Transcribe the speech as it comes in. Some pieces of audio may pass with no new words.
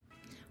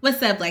What's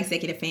up, Black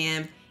Executive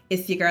fam?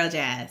 It's your girl,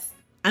 Jazz.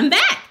 I'm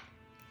back!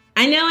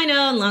 I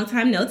know, long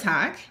time no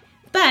talk,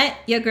 but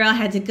your girl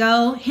had to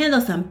go handle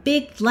some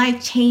big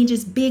life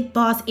changes, big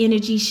boss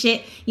energy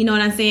shit, you know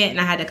what I'm saying? And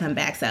I had to come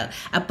back. So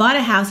I bought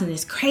a house in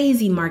this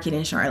crazy market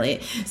in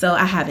Charlotte. So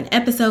I have an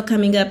episode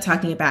coming up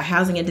talking about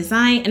housing and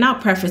design, and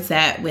I'll preface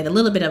that with a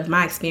little bit of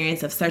my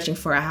experience of searching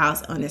for a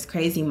house on this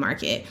crazy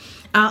market.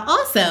 I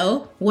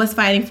also was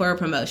fighting for a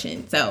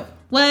promotion. So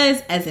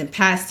was, as in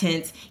past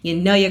tense, you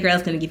know your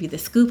girl's going to give you the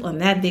scoop on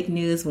that big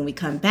news when we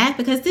come back,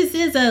 because this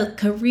is a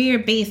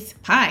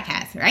career-based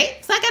podcast, right?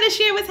 So I got to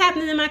share what's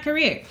happening in my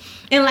career.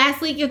 And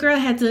lastly, your girl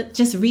had to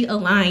just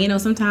realign. You know,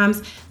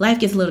 sometimes life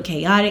gets a little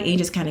chaotic and you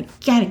just kind of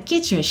got to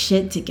get your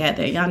shit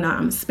together. Y'all know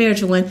I'm a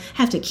spiritual one.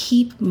 Have to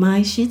keep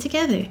my shit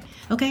together.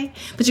 Okay?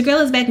 But your girl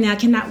is back now.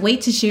 Cannot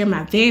wait to share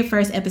my very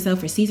first episode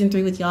for season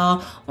 3 with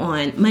y'all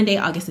on Monday,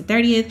 August the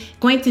 30th.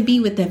 Going to be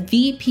with the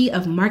VP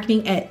of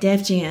Marketing at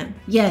Def Jam.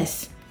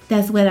 Yes,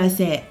 that's what I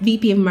said.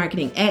 VP of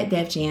Marketing at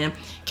Def Jam.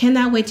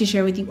 Cannot wait to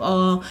share with you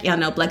all. Y'all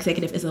know Black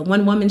Executive is a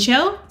one-woman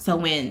show. So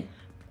when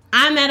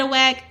I'm out of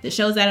whack, the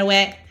show's out of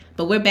whack.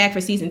 But we're back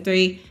for season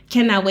 3.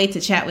 Cannot wait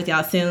to chat with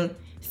y'all soon.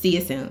 See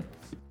you soon.